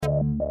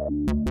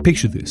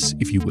Picture this,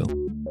 if you will.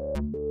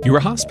 You're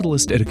a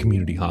hospitalist at a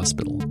community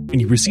hospital, and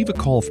you receive a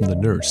call from the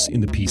nurse in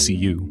the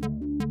PCU.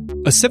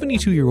 A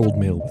 72-year-old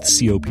male with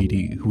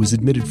COPD who was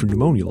admitted for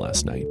pneumonia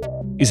last night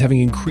is having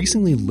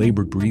increasingly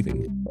labored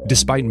breathing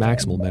despite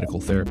maximal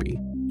medical therapy,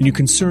 and you're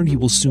concerned he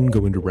will soon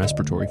go into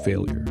respiratory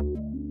failure.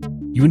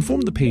 You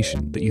inform the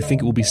patient that you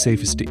think it will be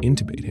safest to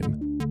intubate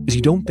him, as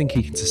you don't think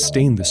he can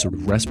sustain this sort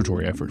of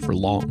respiratory effort for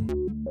long.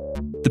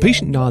 The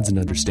patient nods in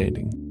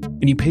understanding,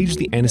 and you page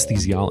the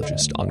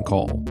anesthesiologist on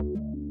call.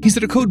 He's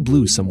at a code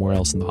blue somewhere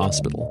else in the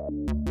hospital,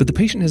 but the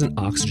patient has an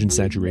oxygen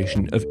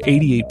saturation of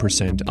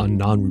 88% on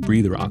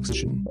non-rebreather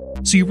oxygen,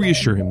 so you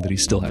reassure him that he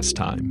still has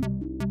time.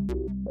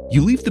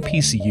 You leave the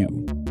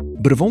PCU,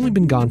 but have only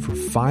been gone for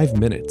 5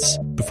 minutes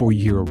before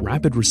you hear a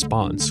rapid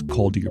response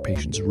called to your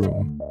patient's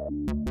room.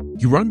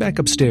 You run back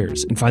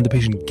upstairs and find the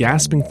patient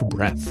gasping for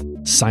breath,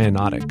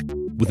 cyanotic,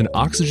 with an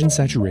oxygen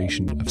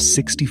saturation of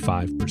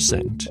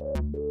 65%.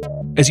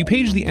 As you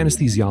page the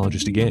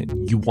anesthesiologist again,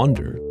 you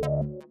wonder,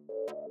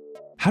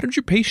 how did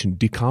your patient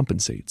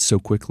decompensate so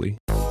quickly?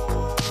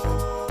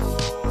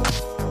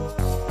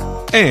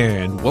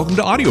 And welcome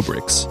to Audio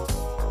Bricks.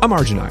 I'm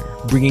Arjun Iyer,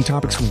 bringing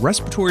topics from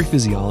respiratory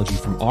physiology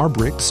from our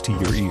bricks to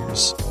your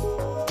ears.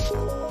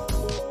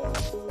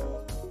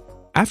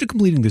 After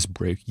completing this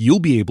brick, you'll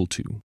be able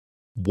to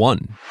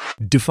 1.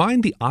 Define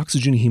the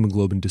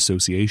oxygen-hemoglobin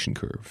dissociation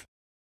curve.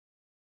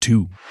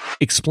 2.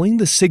 Explain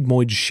the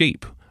sigmoid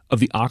shape of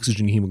the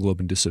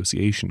oxygen-hemoglobin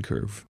dissociation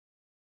curve.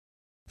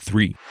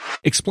 3.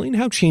 Explain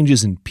how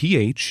changes in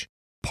pH,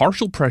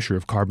 partial pressure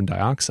of carbon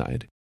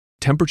dioxide,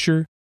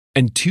 temperature,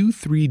 and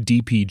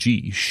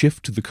 2,3-DPG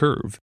shift the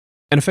curve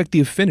and affect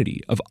the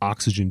affinity of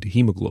oxygen to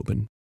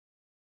hemoglobin.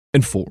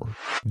 And 4.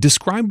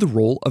 Describe the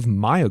role of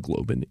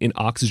myoglobin in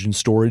oxygen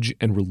storage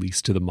and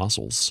release to the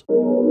muscles.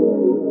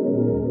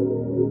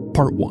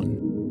 Part 1.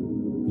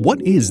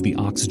 What is the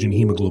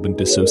oxygen-hemoglobin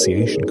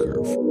dissociation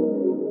curve?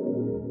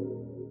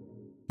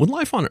 When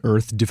life on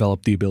Earth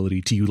developed the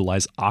ability to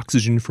utilize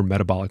oxygen for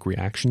metabolic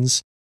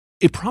reactions,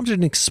 it prompted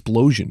an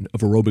explosion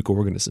of aerobic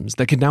organisms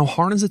that could now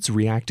harness its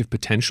reactive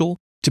potential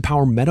to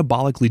power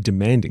metabolically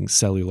demanding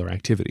cellular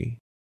activity.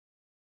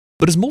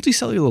 But as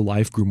multicellular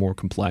life grew more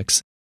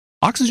complex,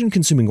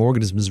 oxygen-consuming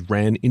organisms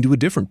ran into a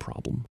different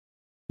problem.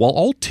 While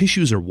all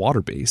tissues are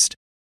water-based,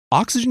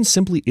 oxygen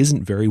simply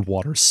isn't very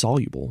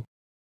water-soluble.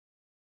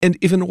 And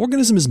if an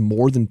organism is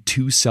more than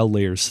 2 cell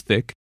layers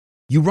thick,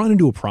 you run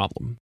into a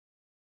problem.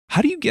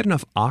 How do you get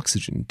enough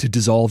oxygen to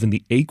dissolve in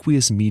the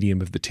aqueous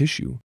medium of the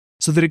tissue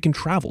so that it can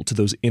travel to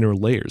those inner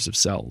layers of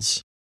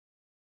cells?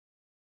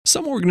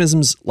 Some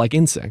organisms, like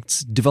insects,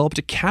 developed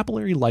a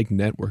capillary-like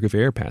network of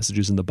air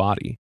passages in the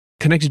body,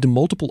 connected to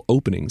multiple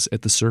openings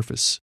at the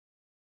surface.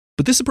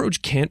 But this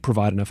approach can't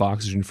provide enough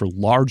oxygen for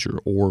larger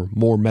or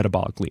more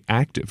metabolically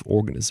active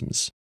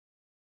organisms.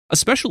 A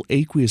special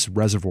aqueous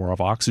reservoir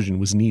of oxygen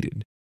was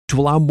needed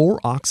to allow more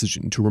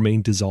oxygen to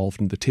remain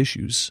dissolved in the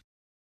tissues.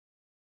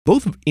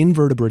 Both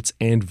invertebrates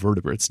and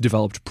vertebrates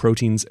developed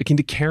proteins akin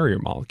to carrier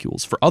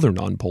molecules for other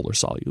nonpolar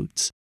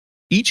solutes,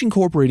 each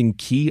incorporating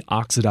key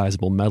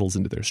oxidizable metals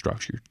into their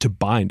structure to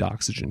bind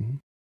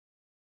oxygen.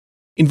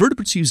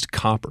 Invertebrates used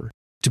copper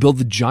to build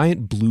the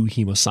giant blue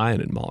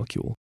hemocyanin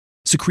molecule,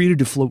 secreted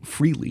to float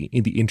freely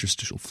in the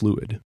interstitial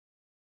fluid.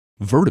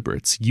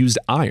 Vertebrates used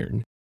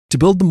iron to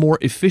build the more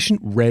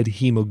efficient red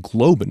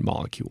hemoglobin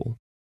molecule,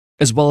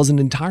 as well as an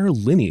entire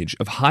lineage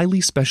of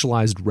highly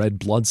specialized red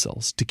blood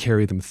cells to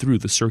carry them through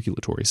the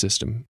circulatory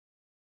system.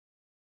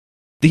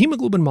 The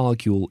hemoglobin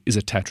molecule is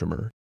a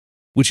tetramer,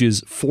 which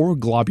is 4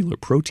 globular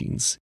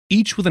proteins,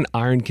 each with an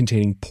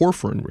iron-containing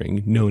porphyrin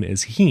ring known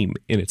as heme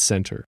in its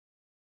center.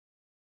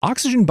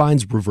 Oxygen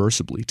binds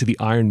reversibly to the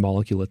iron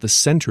molecule at the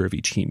center of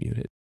each heme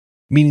unit,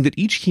 meaning that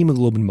each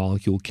hemoglobin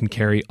molecule can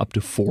carry up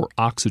to 4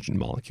 oxygen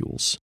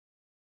molecules.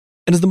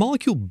 And as the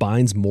molecule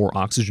binds more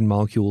oxygen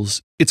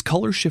molecules, its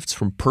color shifts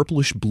from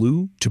purplish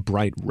blue to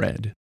bright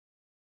red.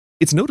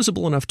 It's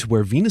noticeable enough to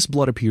where venous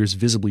blood appears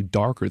visibly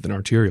darker than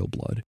arterial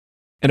blood,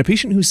 and a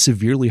patient who's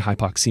severely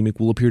hypoxemic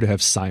will appear to have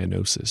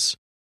cyanosis.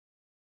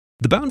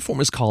 The bound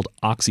form is called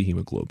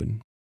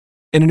oxyhemoglobin,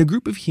 and in a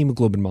group of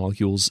hemoglobin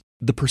molecules,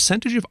 the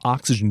percentage of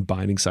oxygen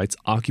binding sites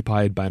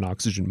occupied by an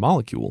oxygen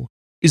molecule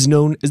is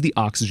known as the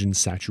oxygen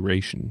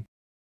saturation.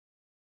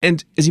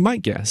 And as you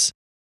might guess,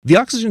 the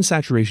oxygen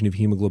saturation of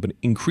hemoglobin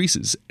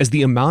increases as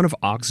the amount of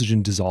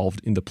oxygen dissolved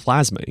in the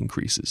plasma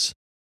increases.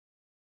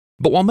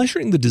 But while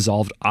measuring the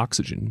dissolved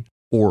oxygen,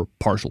 or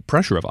partial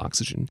pressure of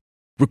oxygen,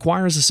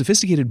 requires a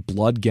sophisticated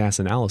blood gas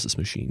analysis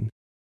machine,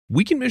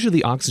 we can measure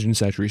the oxygen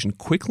saturation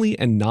quickly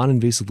and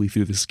non-invasively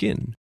through the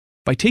skin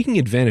by taking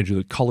advantage of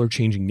the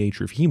color-changing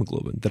nature of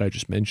hemoglobin that I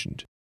just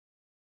mentioned.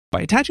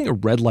 By attaching a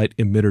red light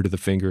emitter to the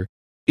finger,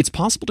 it's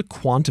possible to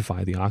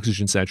quantify the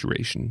oxygen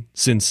saturation,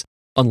 since,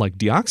 unlike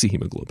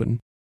deoxyhemoglobin,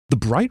 the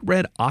bright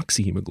red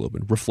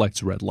oxyhemoglobin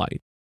reflects red light.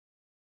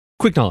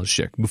 Quick knowledge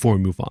check before we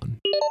move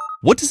on.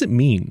 What does it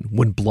mean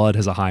when blood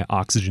has a high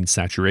oxygen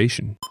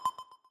saturation?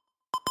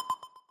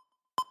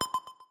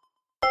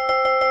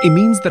 It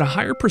means that a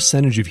higher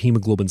percentage of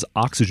hemoglobin's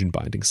oxygen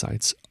binding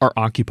sites are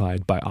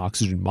occupied by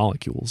oxygen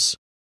molecules.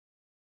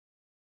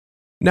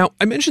 Now,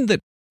 I mentioned that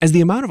as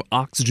the amount of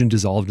oxygen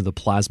dissolved in the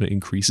plasma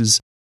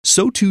increases,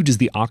 so too does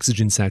the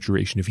oxygen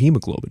saturation of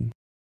hemoglobin.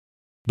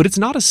 But it's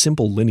not a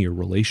simple linear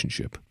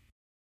relationship.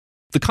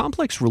 The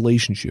complex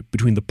relationship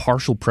between the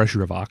partial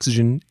pressure of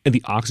oxygen and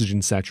the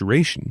oxygen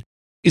saturation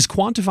is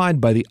quantified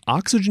by the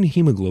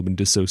Oxygen-Hemoglobin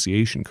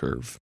dissociation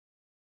curve.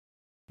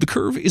 The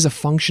curve is a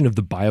function of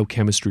the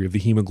biochemistry of the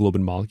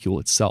hemoglobin molecule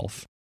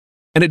itself,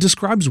 and it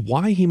describes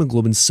why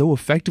hemoglobin so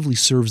effectively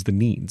serves the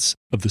needs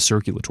of the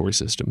circulatory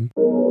system.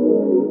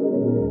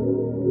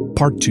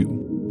 Part 2.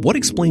 What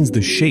explains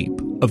the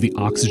shape of the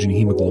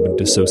oxygen-hemoglobin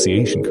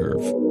dissociation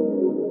curve?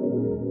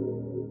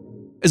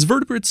 As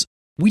vertebrates,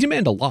 we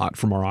demand a lot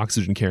from our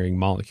oxygen-carrying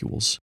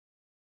molecules.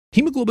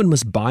 Hemoglobin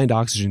must bind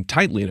oxygen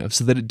tightly enough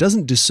so that it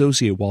doesn't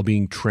dissociate while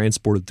being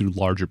transported through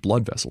larger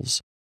blood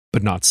vessels,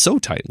 but not so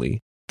tightly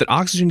that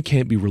oxygen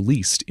can't be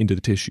released into the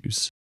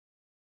tissues.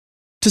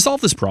 To solve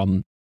this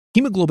problem,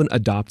 hemoglobin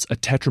adopts a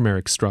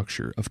tetrameric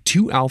structure of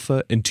 2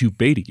 alpha and 2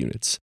 beta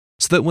units,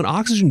 so that when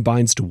oxygen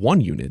binds to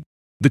one unit,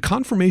 the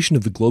conformation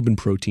of the globin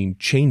protein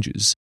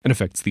changes and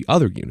affects the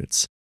other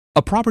units,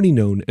 a property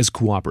known as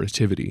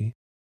cooperativity.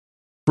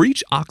 For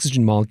each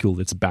oxygen molecule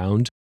that's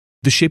bound,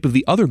 the shape of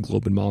the other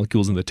globin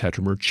molecules in the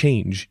tetramer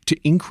change to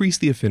increase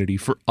the affinity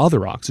for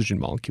other oxygen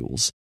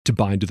molecules to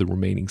bind to the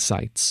remaining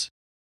sites.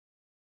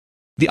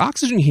 The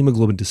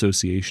oxygen-hemoglobin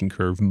dissociation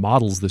curve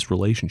models this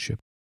relationship,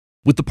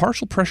 with the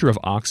partial pressure of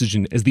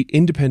oxygen as the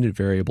independent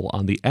variable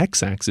on the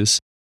x-axis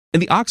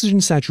and the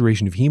oxygen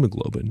saturation of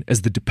hemoglobin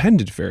as the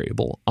dependent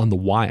variable on the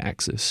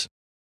y-axis.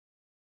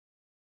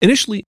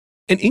 Initially,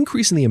 an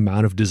increase in the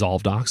amount of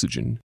dissolved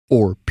oxygen,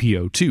 or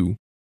PO2,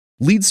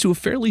 leads to a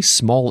fairly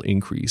small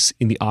increase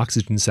in the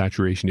oxygen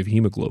saturation of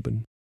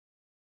hemoglobin.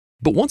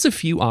 But once a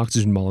few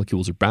oxygen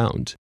molecules are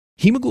bound,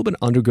 hemoglobin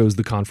undergoes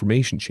the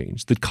conformation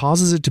change that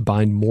causes it to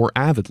bind more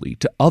avidly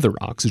to other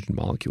oxygen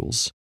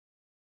molecules.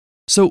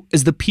 So,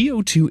 as the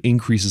PO2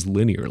 increases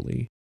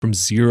linearly, from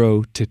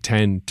 0 to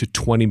 10 to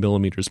 20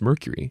 millimeters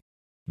mercury,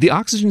 the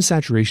oxygen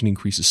saturation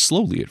increases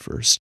slowly at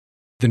first,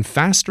 then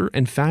faster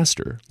and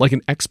faster, like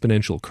an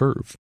exponential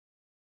curve.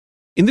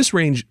 In this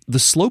range, the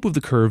slope of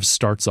the curve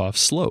starts off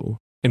slow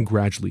and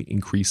gradually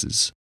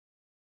increases.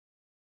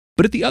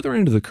 But at the other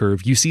end of the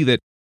curve, you see that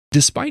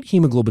despite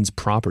hemoglobin's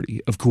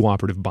property of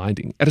cooperative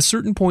binding, at a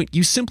certain point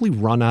you simply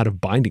run out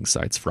of binding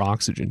sites for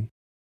oxygen.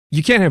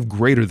 You can't have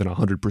greater than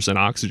 100%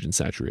 oxygen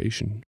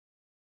saturation.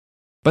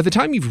 By the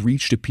time you've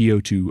reached a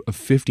PO2 of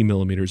 50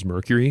 millimeters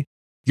mercury,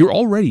 you're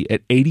already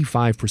at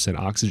 85%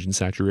 oxygen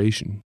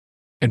saturation.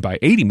 And by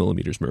 80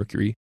 millimeters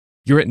mercury,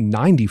 you're at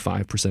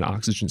 95%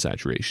 oxygen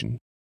saturation.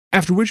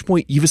 After which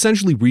point you've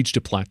essentially reached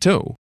a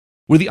plateau,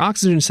 where the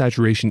oxygen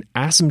saturation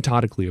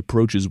asymptotically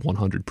approaches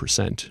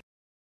 100%.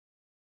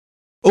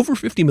 Over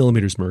 50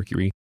 millimeters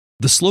mercury,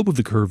 the slope of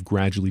the curve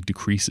gradually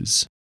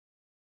decreases.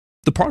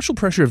 The partial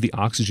pressure of the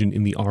oxygen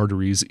in the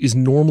arteries is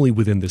normally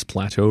within this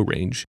plateau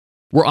range,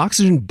 where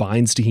oxygen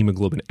binds to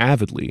hemoglobin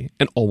avidly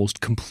and almost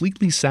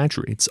completely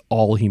saturates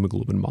all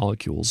hemoglobin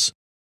molecules.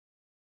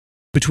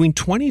 Between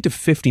 20 to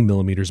 50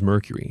 millimeters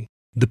mercury,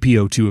 the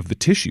PO2 of the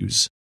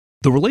tissues,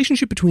 the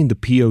relationship between the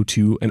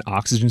PO2 and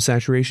oxygen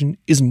saturation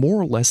is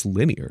more or less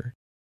linear.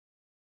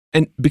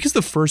 And because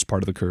the first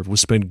part of the curve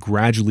was spent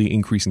gradually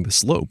increasing the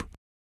slope,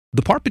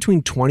 the part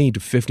between 20 to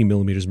 50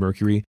 millimeters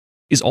mercury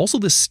is also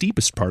the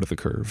steepest part of the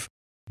curve,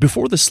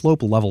 before the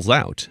slope levels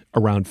out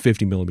around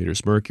 50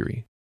 millimeters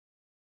mercury.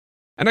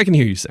 And I can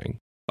hear you saying,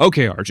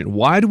 okay, Arjun,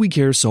 why do we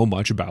care so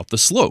much about the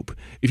slope?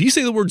 If you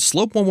say the word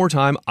slope one more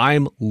time,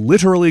 I'm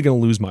literally going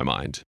to lose my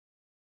mind.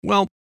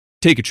 Well,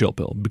 take a chill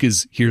pill,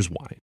 because here's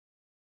why.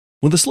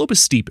 When the slope is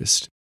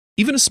steepest,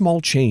 even a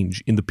small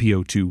change in the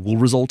PO2 will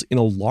result in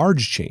a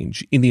large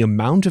change in the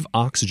amount of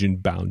oxygen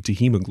bound to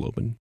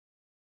hemoglobin.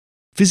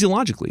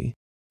 Physiologically,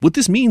 what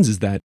this means is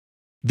that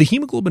the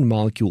hemoglobin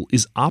molecule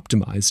is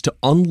optimized to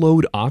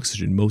unload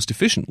oxygen most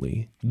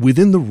efficiently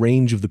within the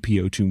range of the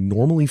PO2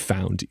 normally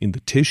found in the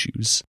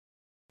tissues.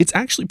 It's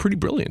actually pretty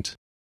brilliant.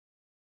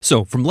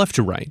 So, from left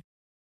to right,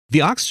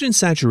 the oxygen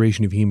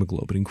saturation of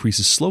hemoglobin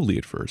increases slowly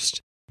at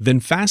first, then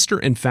faster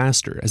and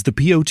faster as the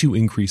PO2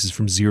 increases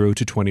from 0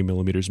 to 20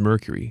 millimeters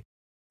mercury,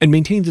 and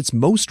maintains its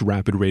most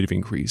rapid rate of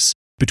increase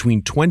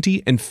between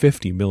 20 and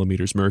 50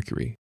 millimeters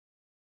mercury.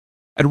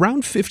 At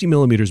around 50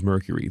 millimeters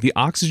mercury, the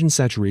oxygen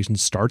saturation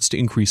starts to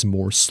increase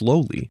more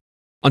slowly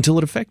until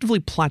it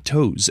effectively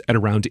plateaus at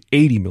around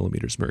 80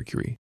 millimeters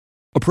mercury,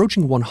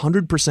 approaching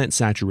 100%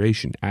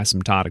 saturation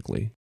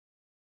asymptotically.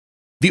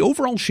 The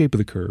overall shape of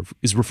the curve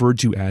is referred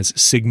to as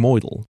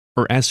sigmoidal,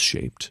 or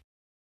S-shaped.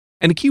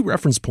 And a key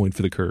reference point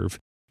for the curve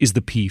is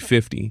the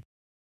P50,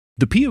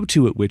 the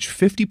PO2 at which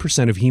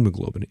 50% of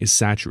hemoglobin is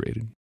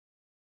saturated.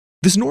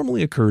 This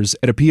normally occurs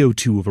at a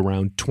PO2 of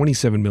around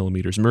 27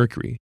 millimeters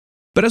mercury,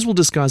 but as we'll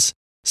discuss,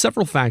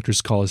 several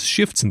factors cause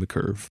shifts in the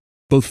curve,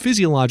 both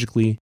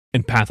physiologically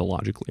and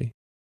pathologically.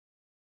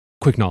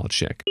 Quick knowledge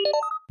check.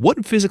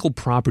 What physical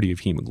property of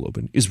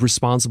hemoglobin is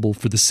responsible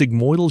for the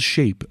sigmoidal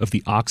shape of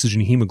the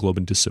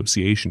oxygen-hemoglobin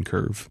dissociation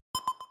curve?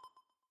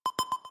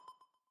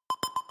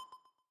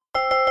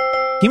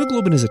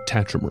 Hemoglobin is a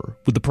tetramer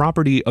with the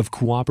property of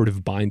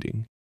cooperative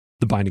binding.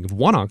 The binding of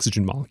one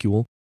oxygen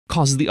molecule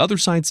causes the other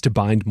sites to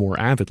bind more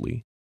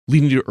avidly,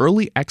 leading to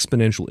early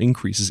exponential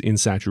increases in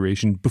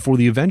saturation before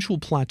the eventual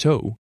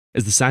plateau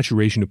as the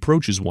saturation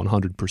approaches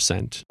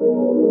 100%.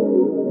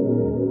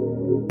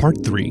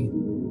 Part 3.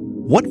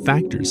 What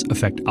factors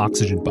affect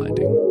oxygen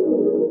binding?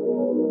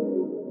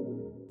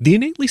 The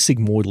innately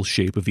sigmoidal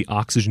shape of the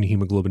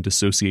oxygen-hemoglobin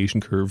dissociation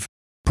curve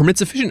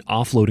permits efficient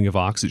offloading of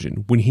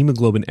oxygen when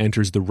hemoglobin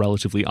enters the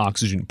relatively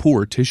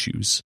oxygen-poor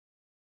tissues.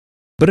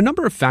 But a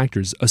number of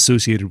factors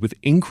associated with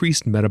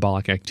increased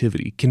metabolic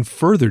activity can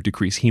further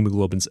decrease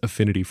hemoglobin's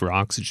affinity for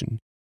oxygen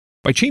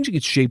by changing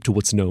its shape to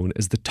what's known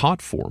as the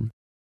taut form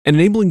and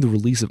enabling the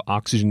release of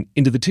oxygen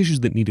into the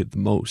tissues that need it the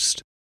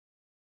most.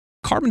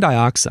 Carbon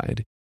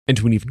dioxide, and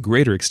to an even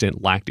greater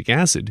extent lactic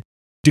acid,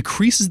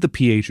 decreases the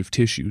pH of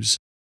tissues,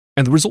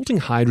 and the resulting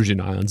hydrogen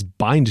ions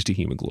bind to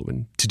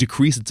hemoglobin to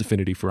decrease its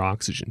affinity for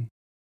oxygen.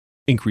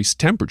 Increased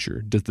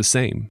temperature does the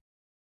same.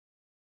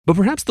 But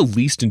perhaps the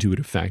least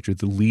intuitive factor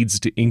that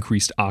leads to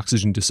increased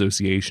oxygen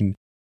dissociation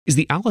is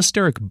the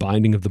allosteric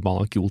binding of the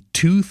molecule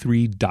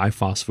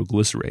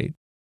 2,3-diphosphoglycerate,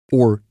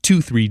 or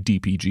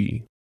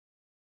 2,3-DPG.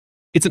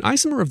 It's an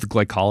isomer of the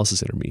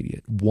glycolysis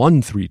intermediate,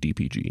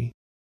 1,3-DPG,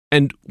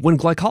 and when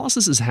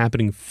glycolysis is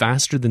happening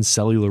faster than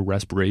cellular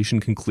respiration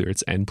can clear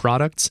its end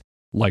products,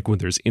 like when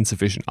there's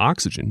insufficient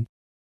oxygen,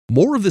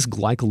 more of this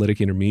glycolytic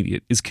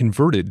intermediate is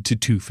converted to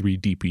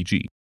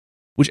 2,3-DPG,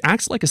 which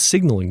acts like a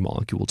signaling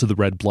molecule to the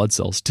red blood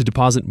cells to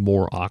deposit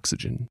more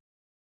oxygen.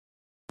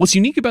 What's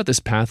unique about this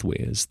pathway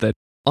is that,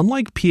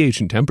 unlike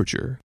pH and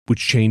temperature,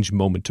 which change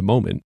moment to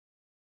moment,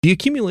 the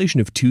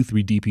accumulation of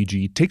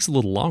 2,3-DPG takes a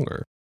little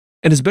longer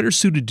and is better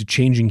suited to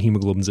changing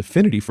hemoglobin's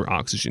affinity for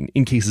oxygen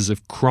in cases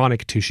of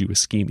chronic tissue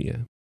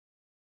ischemia.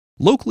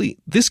 Locally,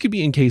 this could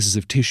be in cases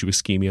of tissue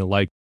ischemia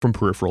like from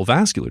peripheral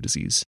vascular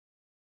disease,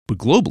 but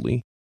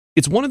globally,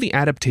 it's one of the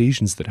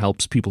adaptations that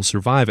helps people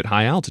survive at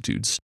high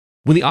altitudes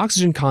when the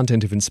oxygen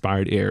content of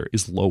inspired air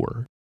is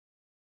lower.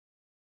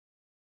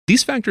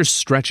 These factors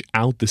stretch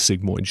out the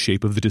sigmoid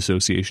shape of the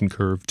dissociation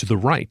curve to the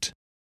right,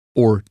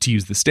 or to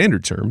use the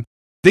standard term,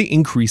 they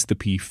increase the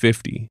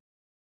P50.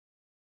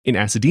 In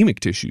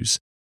acidemic tissues,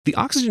 the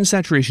oxygen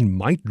saturation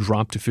might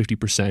drop to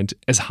 50%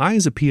 as high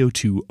as a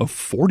PO2 of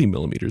 40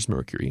 mm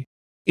mercury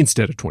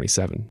instead of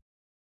 27.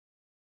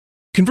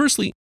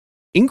 Conversely,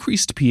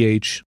 increased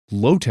pH,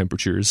 low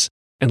temperatures,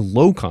 and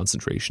low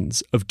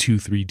concentrations of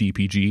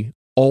 2,3-DPG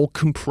all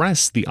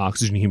compress the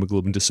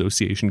oxygen-hemoglobin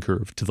dissociation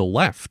curve to the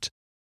left,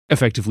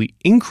 effectively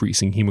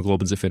increasing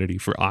hemoglobin's affinity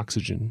for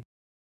oxygen.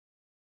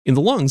 In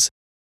the lungs,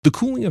 the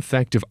cooling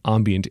effect of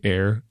ambient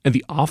air and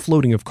the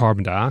offloading of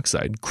carbon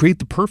dioxide create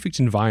the perfect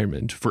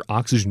environment for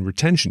oxygen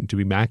retention to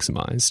be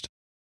maximized.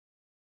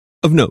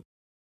 Of note,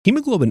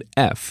 hemoglobin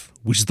F,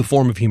 which is the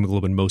form of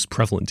hemoglobin most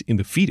prevalent in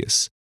the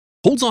fetus,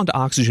 holds on to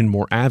oxygen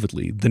more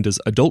avidly than does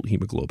adult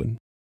hemoglobin,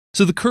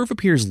 so the curve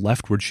appears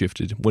leftward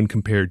shifted when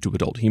compared to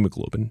adult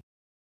hemoglobin.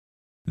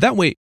 That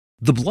way,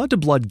 the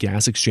blood-to-blood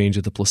gas exchange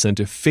at the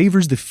placenta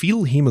favors the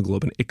fetal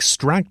hemoglobin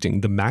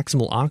extracting the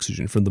maximal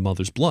oxygen from the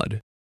mother's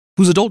blood,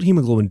 whose adult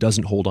hemoglobin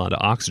doesn't hold on to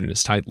oxygen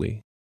as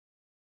tightly.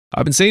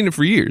 I've been saying it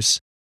for years.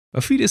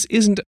 A fetus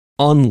isn't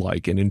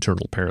unlike an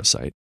internal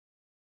parasite.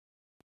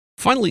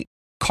 Finally,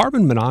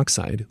 carbon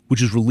monoxide,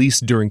 which is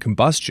released during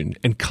combustion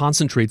and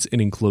concentrates in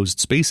enclosed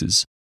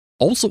spaces,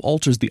 also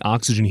alters the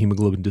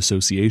oxygen-hemoglobin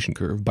dissociation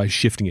curve by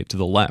shifting it to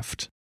the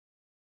left.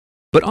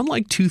 But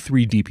unlike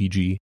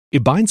 2,3-DPG,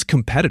 it binds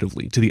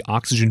competitively to the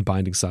oxygen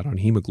binding site on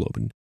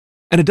hemoglobin,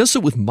 and it does so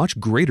with much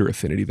greater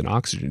affinity than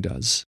oxygen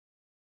does.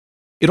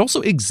 It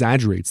also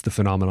exaggerates the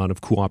phenomenon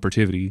of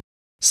cooperativity,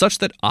 such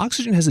that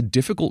oxygen has a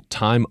difficult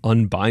time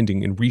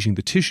unbinding and reaching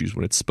the tissues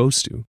when it's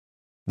supposed to,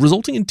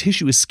 resulting in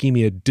tissue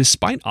ischemia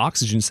despite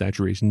oxygen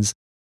saturations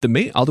that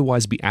may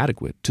otherwise be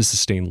adequate to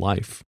sustain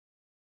life.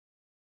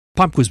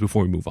 Pop quiz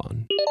before we move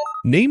on.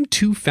 Name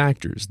 2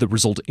 factors that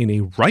result in a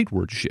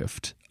rightward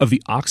shift of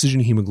the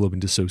oxygen-hemoglobin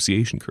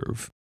dissociation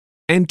curve,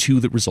 and 2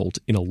 that result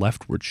in a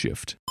leftward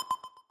shift.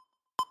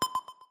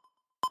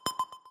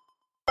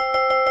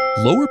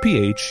 Lower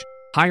pH,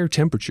 higher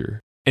temperature,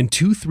 and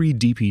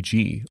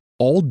 2,3-DPG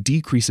all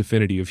decrease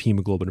affinity of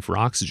hemoglobin for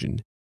oxygen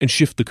and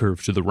shift the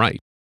curve to the right.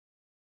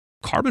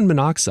 Carbon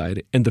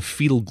monoxide and the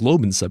fetal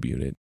globin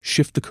subunit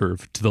shift the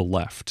curve to the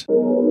left.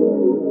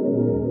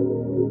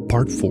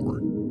 Part 4.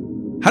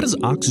 How does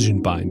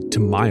oxygen bind to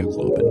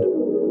myoglobin?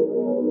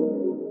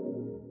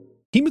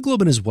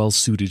 Hemoglobin is well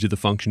suited to the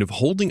function of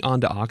holding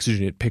onto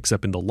oxygen it picks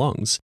up in the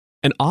lungs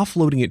and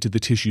offloading it to the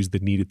tissues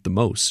that need it the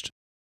most.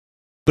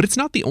 But it's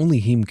not the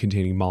only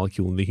heme-containing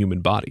molecule in the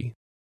human body.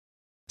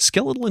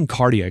 Skeletal and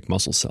cardiac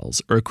muscle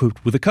cells are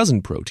equipped with a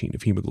cousin protein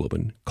of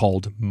hemoglobin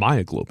called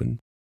myoglobin.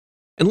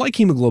 And like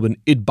hemoglobin,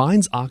 it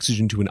binds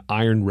oxygen to an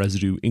iron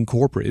residue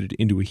incorporated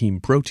into a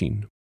heme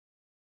protein.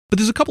 But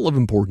there's a couple of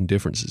important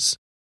differences.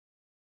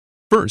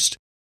 First,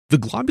 the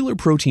globular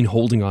protein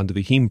holding onto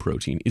the heme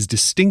protein is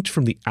distinct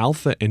from the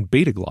alpha and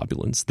beta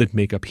globulins that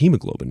make up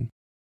hemoglobin,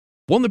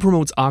 one that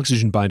promotes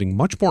oxygen binding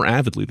much more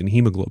avidly than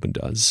hemoglobin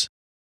does.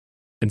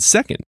 And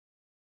second,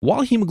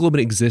 while hemoglobin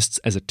exists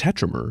as a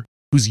tetramer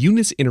whose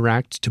units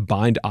interact to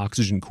bind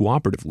oxygen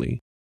cooperatively,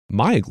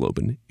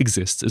 myoglobin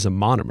exists as a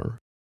monomer.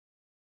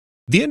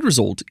 The end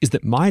result is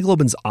that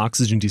myoglobin's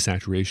oxygen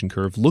desaturation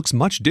curve looks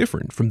much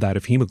different from that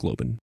of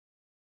hemoglobin.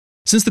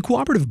 Since the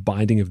cooperative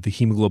binding of the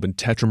hemoglobin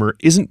tetramer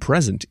isn't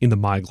present in the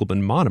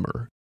myoglobin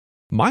monomer,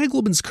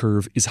 myoglobin's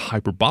curve is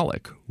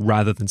hyperbolic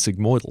rather than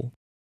sigmoidal,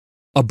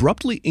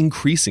 abruptly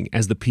increasing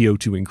as the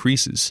PO2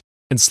 increases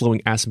and slowing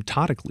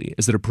asymptotically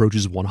as it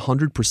approaches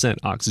 100%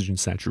 oxygen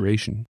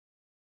saturation.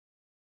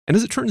 And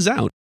as it turns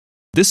out,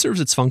 this serves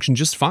its function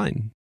just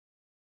fine.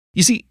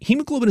 You see,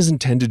 hemoglobin is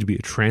intended to be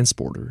a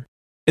transporter,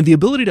 and the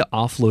ability to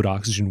offload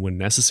oxygen when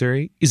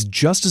necessary is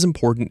just as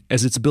important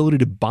as its ability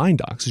to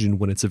bind oxygen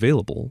when it's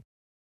available.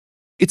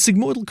 Its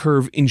sigmoidal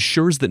curve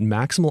ensures that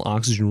maximal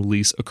oxygen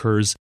release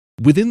occurs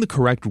within the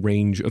correct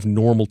range of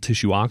normal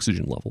tissue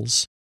oxygen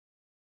levels.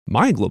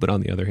 Myoglobin,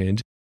 on the other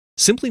hand,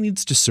 simply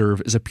needs to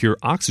serve as a pure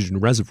oxygen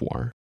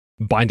reservoir,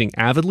 binding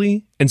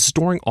avidly and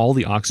storing all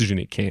the oxygen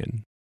it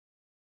can.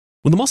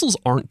 When the muscles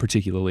aren't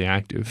particularly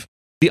active,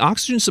 the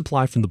oxygen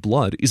supply from the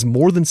blood is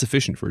more than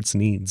sufficient for its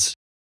needs.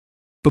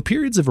 But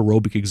periods of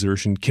aerobic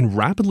exertion can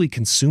rapidly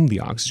consume the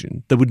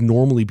oxygen that would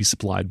normally be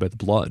supplied by the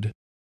blood.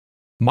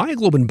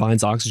 Myoglobin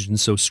binds oxygen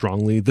so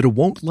strongly that it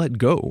won't let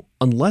go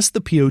unless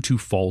the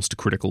PO2 falls to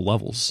critical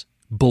levels,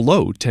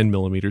 below 10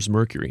 millimeters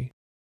mercury.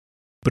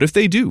 But if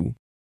they do,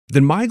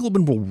 then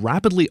myoglobin will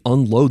rapidly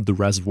unload the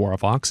reservoir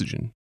of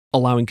oxygen,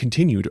 allowing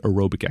continued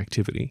aerobic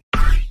activity.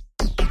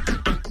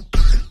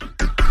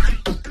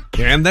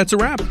 And that's a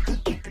wrap.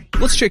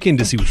 Let's check in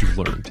to see what you've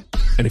learned.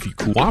 And if you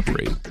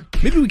cooperate,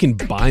 maybe we can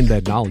bind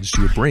that knowledge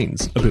to your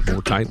brains a bit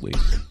more tightly.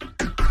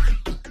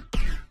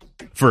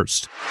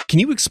 First, can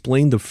you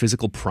explain the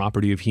physical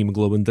property of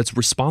hemoglobin that's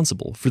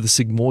responsible for the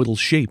sigmoidal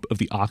shape of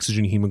the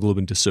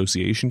oxygen-hemoglobin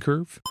dissociation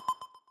curve?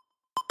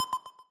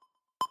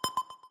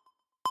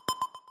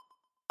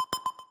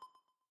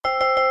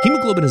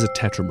 Hemoglobin is a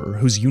tetramer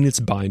whose units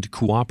bind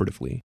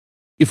cooperatively.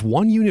 If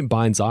one unit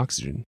binds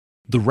oxygen,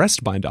 the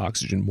rest bind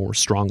oxygen more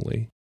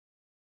strongly.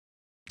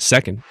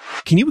 Second,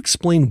 can you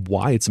explain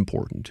why it's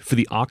important for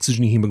the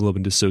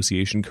oxygen-hemoglobin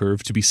dissociation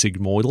curve to be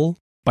sigmoidal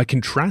by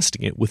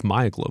contrasting it with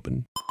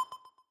myoglobin?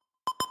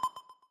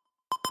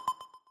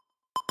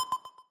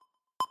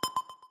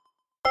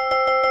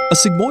 A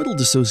sigmoidal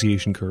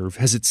dissociation curve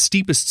has its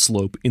steepest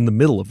slope in the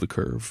middle of the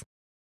curve.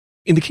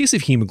 In the case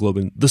of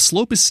hemoglobin, the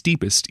slope is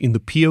steepest in the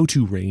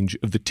PO2 range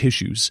of the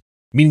tissues,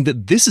 meaning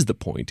that this is the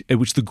point at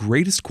which the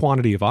greatest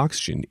quantity of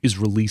oxygen is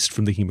released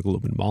from the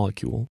hemoglobin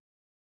molecule.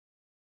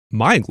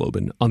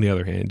 Myoglobin, on the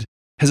other hand,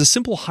 has a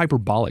simple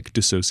hyperbolic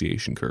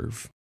dissociation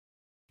curve.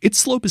 Its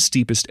slope is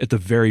steepest at the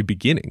very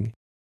beginning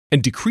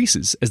and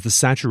decreases as the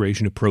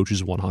saturation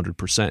approaches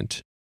 100%.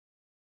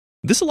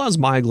 This allows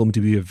myoglobin to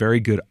be a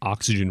very good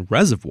oxygen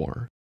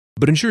reservoir,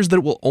 but ensures that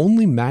it will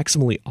only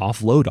maximally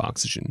offload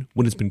oxygen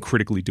when it's been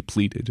critically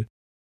depleted.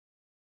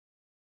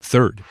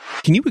 Third,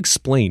 can you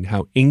explain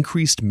how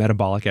increased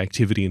metabolic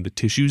activity in the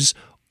tissues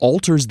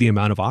alters the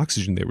amount of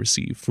oxygen they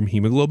receive from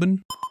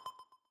hemoglobin?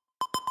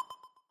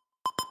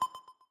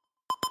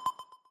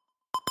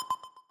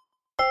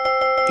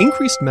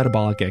 Increased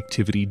metabolic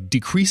activity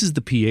decreases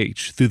the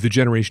pH through the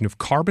generation of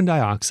carbon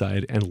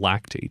dioxide and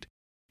lactate,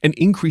 and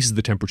increases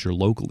the temperature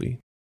locally.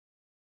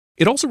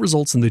 It also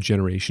results in the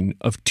generation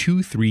of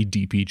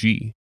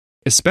 2,3-DPG,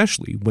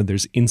 especially when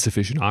there's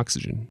insufficient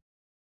oxygen.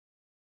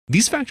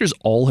 These factors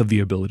all have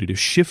the ability to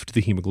shift the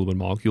hemoglobin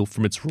molecule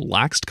from its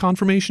relaxed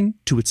conformation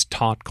to its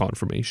taut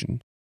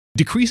conformation,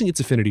 decreasing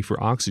its affinity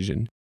for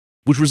oxygen,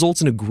 which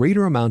results in a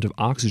greater amount of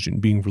oxygen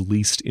being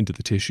released into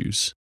the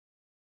tissues.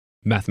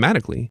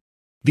 Mathematically,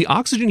 the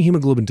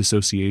oxygen-hemoglobin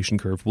dissociation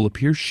curve will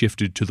appear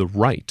shifted to the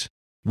right,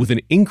 with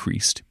an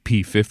increased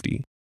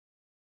P50.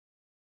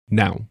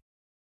 Now,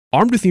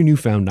 armed with your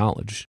newfound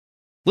knowledge,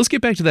 let's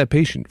get back to that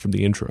patient from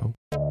the intro.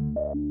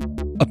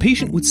 A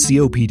patient with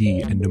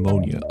COPD and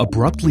pneumonia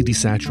abruptly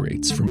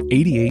desaturates from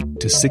 88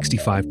 to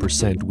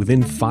 65%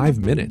 within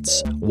 5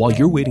 minutes while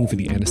you're waiting for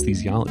the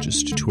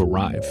anesthesiologist to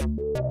arrive.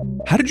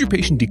 How did your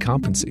patient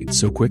decompensate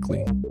so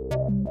quickly?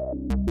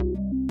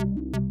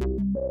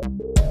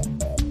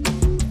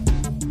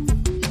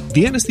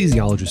 The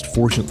anesthesiologist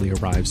fortunately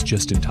arrives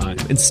just in time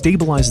and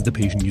stabilizes the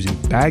patient using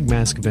bag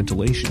mask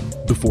ventilation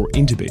before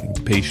intubating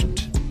the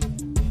patient.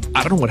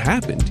 "I don't know what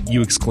happened,"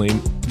 you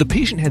exclaim. "The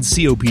patient had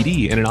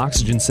COPD and an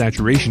oxygen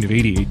saturation of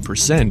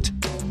 88%.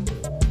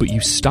 But you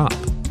stop,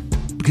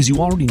 because you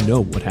already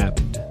know what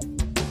happened.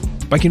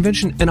 By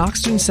convention, an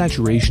oxygen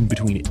saturation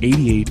between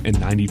 88 and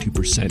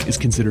 92% is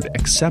considered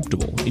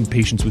acceptable in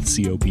patients with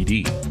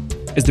COPD,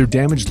 as their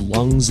damaged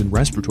lungs and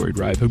respiratory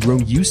drive have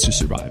grown used to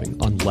surviving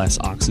on less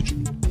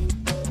oxygen.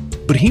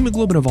 But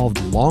hemoglobin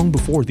evolved long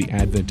before the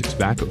advent of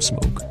tobacco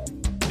smoke,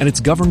 and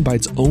it's governed by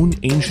its own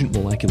ancient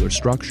molecular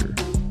structure,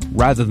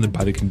 rather than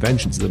by the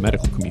conventions of the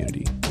medical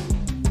community.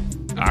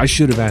 I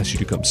should have asked you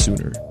to come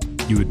sooner,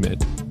 you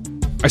admit.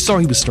 I saw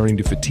he was starting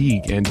to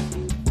fatigue, and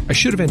I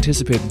should have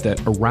anticipated that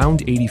around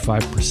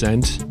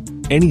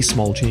 85%, any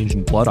small change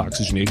in blood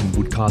oxygenation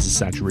would cause his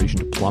saturation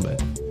to plummet.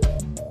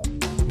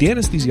 The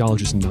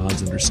anesthesiologist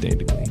nods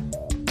understandingly,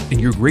 and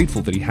you're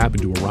grateful that he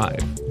happened to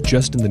arrive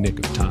just in the nick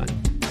of time.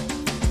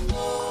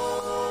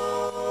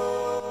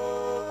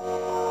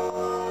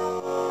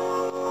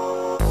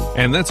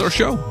 And that's our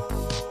show.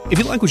 If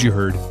you like what you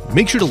heard,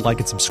 make sure to like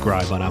and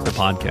subscribe on Apple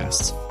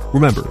Podcasts.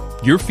 Remember,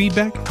 your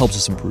feedback helps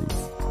us improve.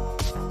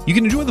 You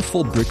can enjoy the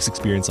full Bricks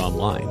experience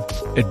online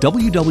at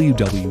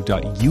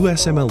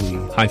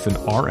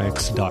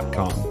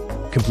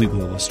www.usmle-rx.com, complete with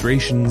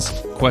illustrations,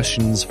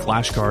 questions,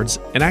 flashcards,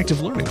 and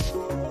active learning.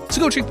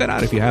 So go check that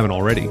out if you haven't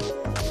already.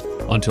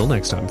 Until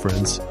next time,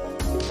 friends.